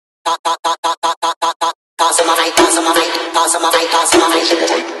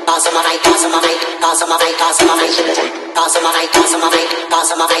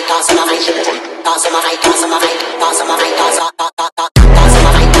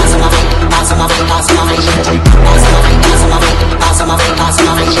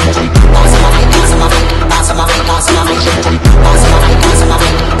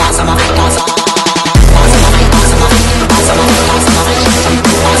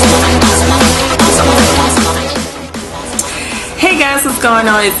What's going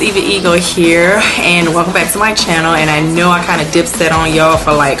on? It's ItsEvaEgo here, and welcome back to my channel. And I know I kind of dipset on y'all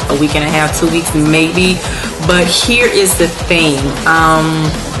for like a week and a half, 2 weeks maybe, but here is the thing.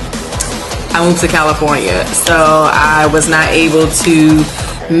 I moved to California, so I was not able to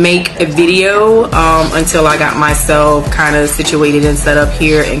make a video until I got myself kind of situated and set up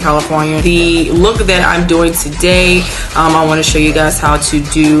here in California. The look that I'm doing today, I want to show you guys how to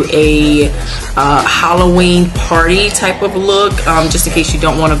do a Halloween party type of look, just in case you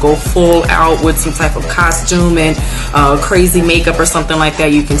don't want to go full out with some type of costume and crazy makeup or something like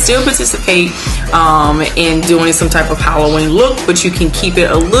that. You can still participate in doing some type of Halloween look, but you can keep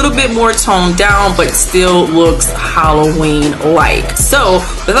it a little bit more toned down but still looks Halloween like. So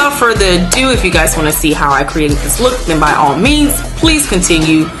without further ado, if you guys want to see how I created this look, then by all means please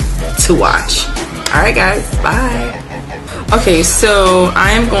continue to watch. Alright guys, bye. Okay, so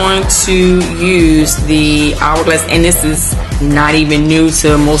I am going to use the hourglass, and this is not even new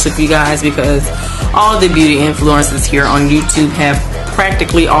to most of you guys because all the beauty influencers here on YouTube have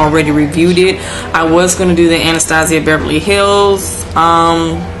practically already reviewed it. I was going to do the Anastasia Beverly Hills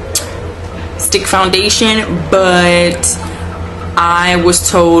stick foundation, but I was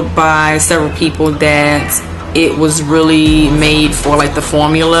told by several people that it was really made for like the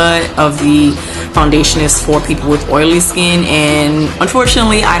formula of the foundation is for people with oily skin, and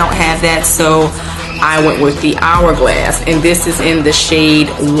unfortunately I don't have that, so I went with the hourglass, and this is in the shade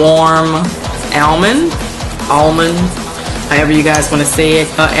warm almond, however you guys want to say it.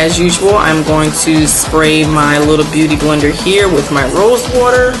 As usual, I'm going to spray my little beauty blender here with my rose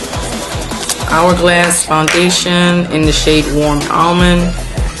water. Hourglass foundation in the shade warm almond.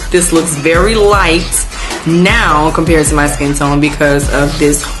 This looks very light now compared to my skin tone because of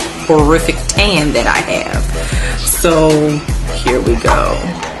this horrific tan that I have. So here we go.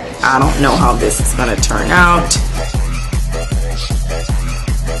 I don't know how this is going to turn out.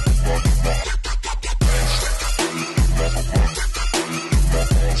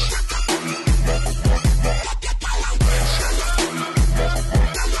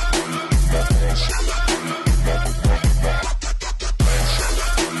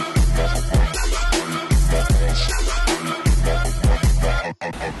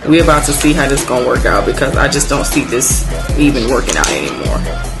 We're about to see how this is gonna work out because I just don't see this even working out anymore.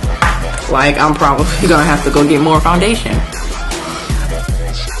 Like, I'm probably gonna have to go get more foundation.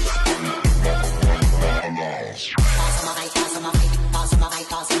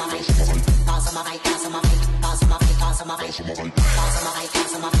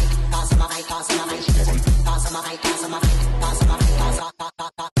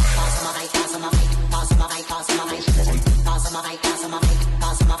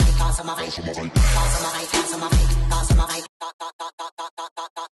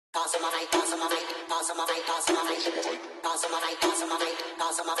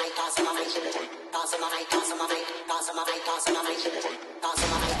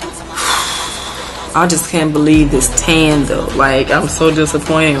 I just can't believe this tan though. Like, I'm so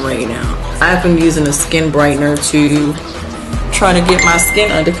disappointed right now. I've been using a skin brightener to try to get my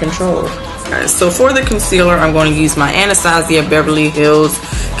skin under control. Alright, so for the concealer, I'm going to use my Anastasia Beverly Hills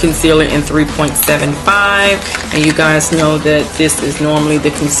concealer in 3.75, and you guys know that this is normally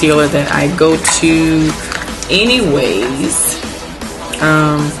the concealer that I go to anyways.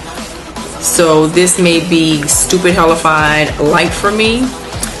 So this may be stupid hellified light for me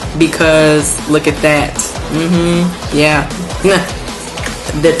because look at that. Yeah.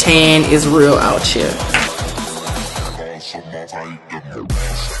 The tan is real out here.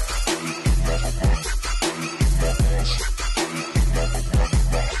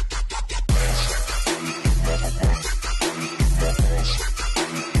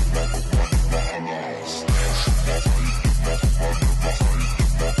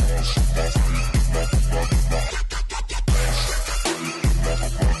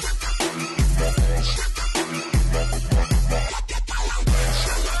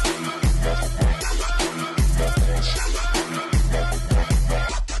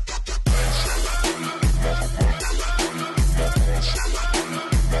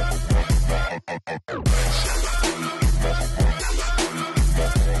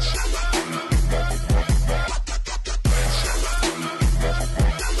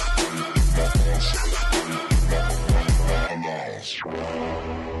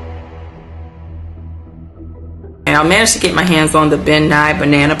 I managed to get my hands on the Ben Nye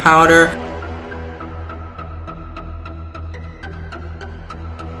banana powder.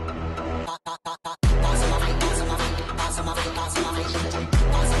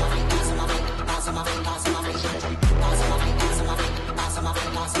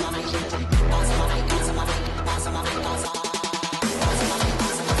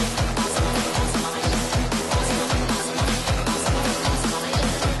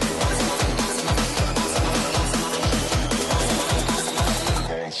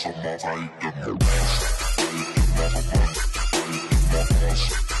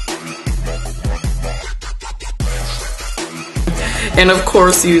 And of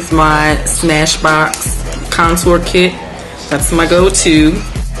course use my Smashbox contour kit. That's my go-to.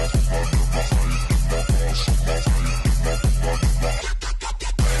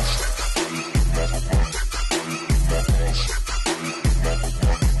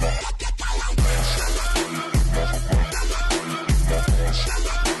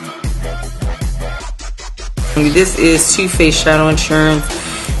 This is Too Faced Shadow Insurance.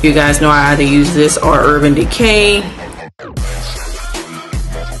 You guys know I either use this or Urban Decay.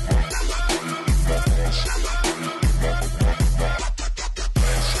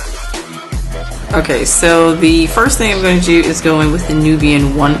 Okay, so the first thing I'm going to do is go in with the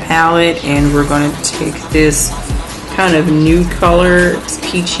Nubian 1 palette, and we're going to take this kind of nude color, it's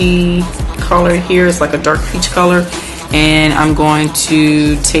peachy color here, it's like a dark peach color, and I'm going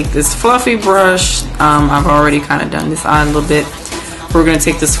to take this fluffy brush. I've already kind of done this eye a little bit. We're going to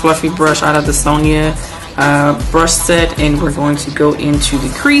take this fluffy brush out of the Sonia brush set, and we're going to go into the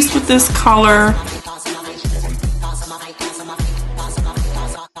crease with this color.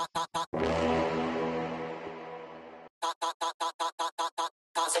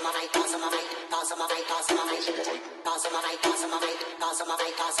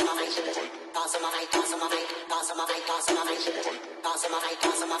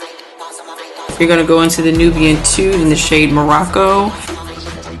 You're going to go into the Nubian 2 in the shade Morocco.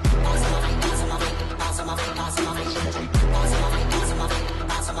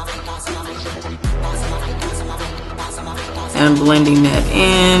 And blending that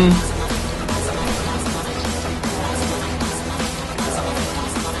in.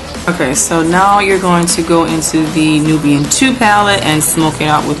 Okay, so now you're going to go into the Nubian 2 palette and smoke it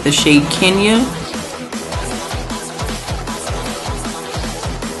out with the shade Kenya.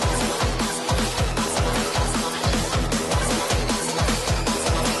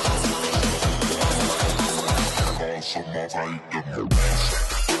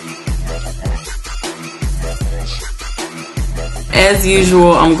 As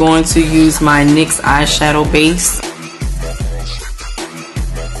usual, I'm going to use my NYX eyeshadow base.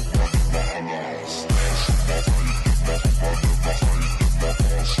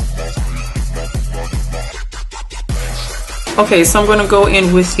 Okay, so I'm going to go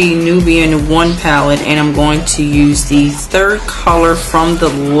in with the Nubian 1 palette, and I'm going to use the third color from the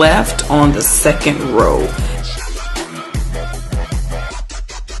left on the second row.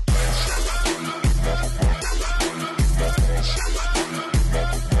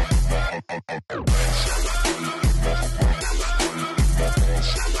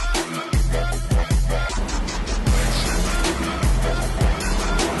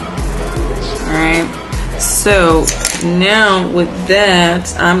 Alright, so now with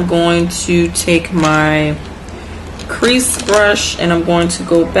that, I'm going to take my crease brush and I'm going to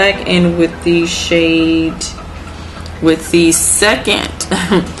go back in with the shade, with the second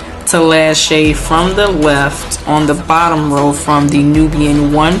to last shade from the left on the bottom row from the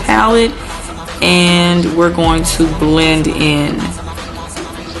Nubian 1 palette, and we're going to blend in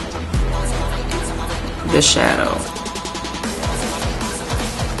the shadow.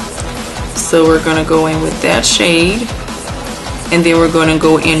 So we're going to go in with that shade, and then we're going to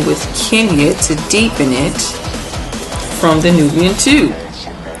go in with Kenya to deepen it from the Nubian 2.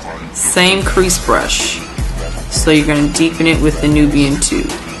 Same crease brush. So you're going to deepen it with the Nubian 2.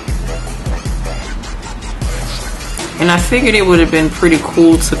 And I figured it would have been pretty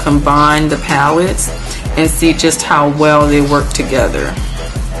cool to combine the palettes and see just how well they work together.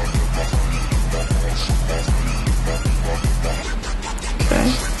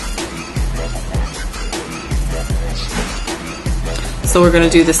 So we're going to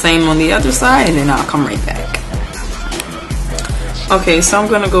do the same on the other side, and then I'll come right back. Okay, so I'm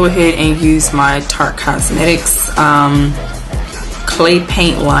going to go ahead and use my Tarte Cosmetics clay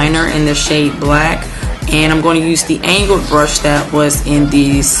paint liner in the shade Black, and I'm going to use the angled brush that was in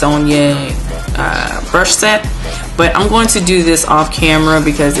the Sonia brush set, But I'm going to do this off camera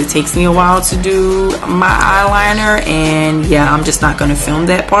because it takes me a while to do my eyeliner, and yeah, I'm just not going to film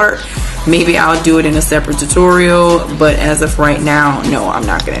that part. Maybe I'll do it in a separate tutorial, but as of right now, no, I'm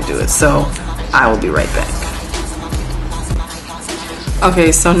not going to do it. So I will be right back.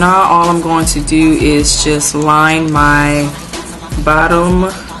 Okay, so now all I'm going to do is just line my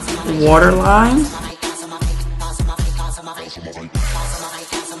bottom waterline.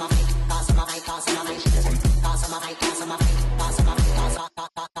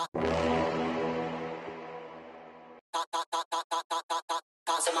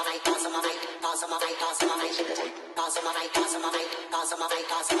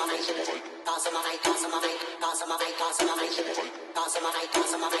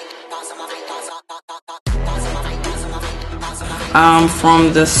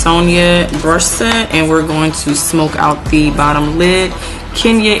 From the Sonia brush set, and we're going to smoke out the bottom lid.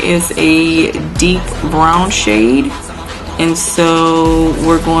 Kenya is a deep brown shade, and so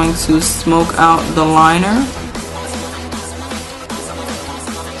we're going to smoke out the liner.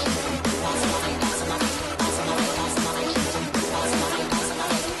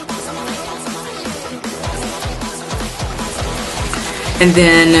 And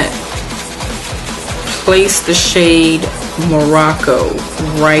then place the shade Morocco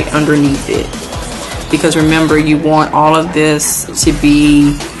right underneath it, because remember, you want all of this to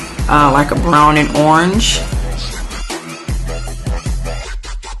be like a brown and orange.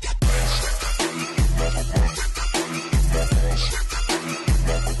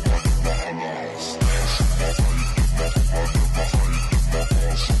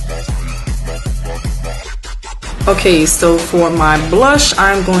 Okay, so for my blush,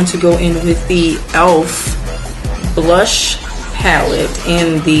 I'm going to go in with the e.l.f. blush palette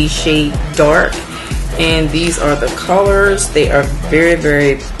in the shade Dark, and these are the colors. They are very,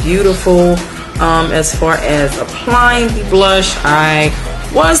 very beautiful. As far as applying the blush, I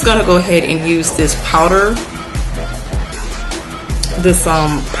was gonna go ahead and use this powder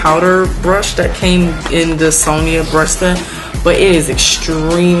brush that came in the Sonia brush set, but it is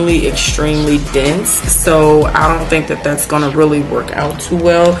extremely, extremely dense, so I don't think that that's gonna really work out too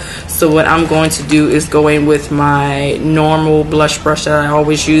well. So what I'm going to do is go in with my normal blush brush that I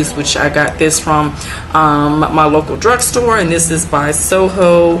always use, which I got this from my local drugstore, and this is by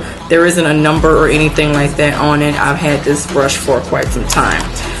Soooo. There isn't a number or anything like that on it. I've had this brush for quite some time.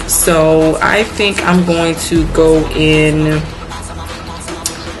 So I think I'm going to go in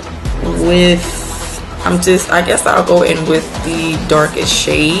with, I guess I'll go in with the darkest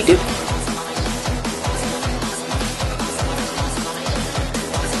shade.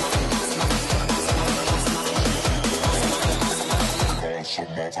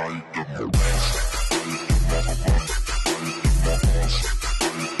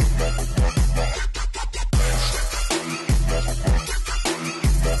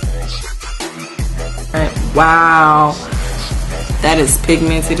 Alright, wow, that is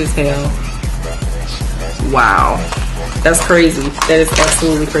pigmented as hell. Wow, that's crazy. That is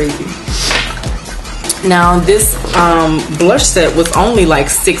absolutely crazy. Now this blush set was only like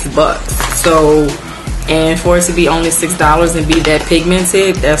 $6, so, and for it to be only $6 and be that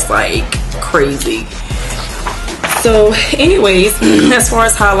pigmented, that's like crazy. So anyways, as far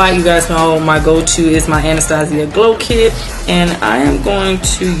as highlight, you guys know my go-to is my Anastasia Glow Kit, and I am going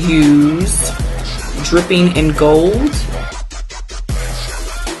to use Dripping in Gold.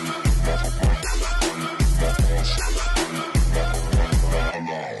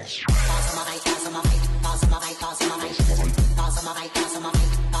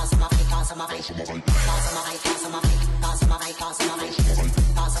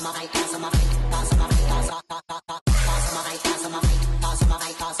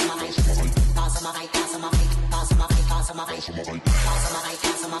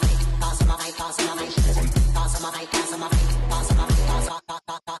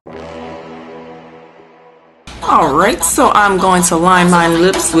 Alright, so I'm going to line my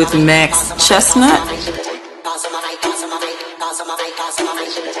lips with Max Chestnut.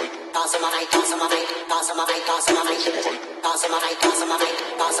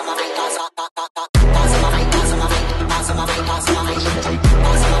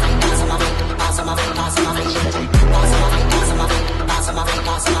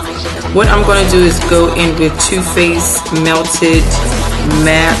 What I'm going to do is go in with Too Faced Melted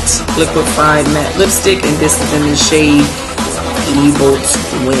Matte Liquefied Matte Lipstick, and this is in the shade Evil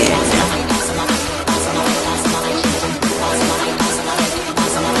Twin.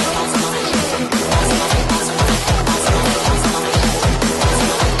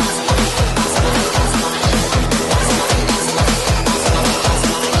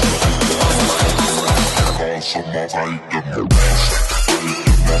 I'm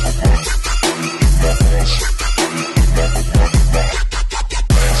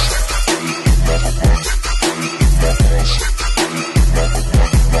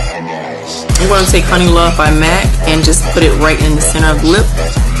going to take Honey Love by MAC and just put it right in the center of the lip.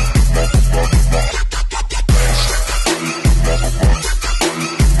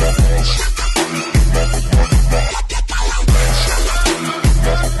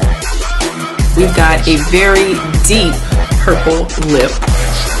 We've got a very deep purple lip.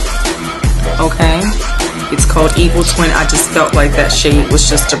 Okay. It's called Evil Twin. I just felt like that shade was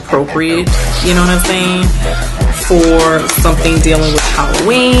just appropriate, you know what I'm saying, for something dealing with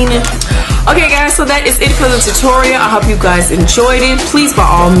Halloween. Okay guys, so that is it for the tutorial. I hope you guys enjoyed it. Please by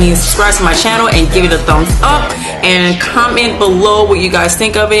all means subscribe to my channel and give it a thumbs up and comment below what you guys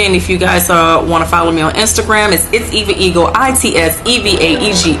think of it. And if you guys want to follow me on Instagram, it's ItsEvaEgo,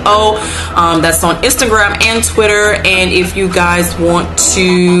 ItsEvaEgo. That's on Instagram and Twitter. And if you guys want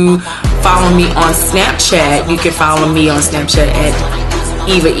to follow me on Snapchat, you can follow me on Snapchat at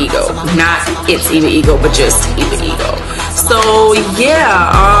ItsEvaEgo, not ItsEvaEgo, but just ItsEvaEgo. So yeah,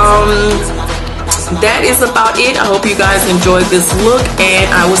 that is about it. I hope you guys enjoyed this look,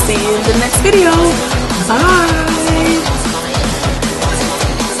 and I will see you in the next video. Bye.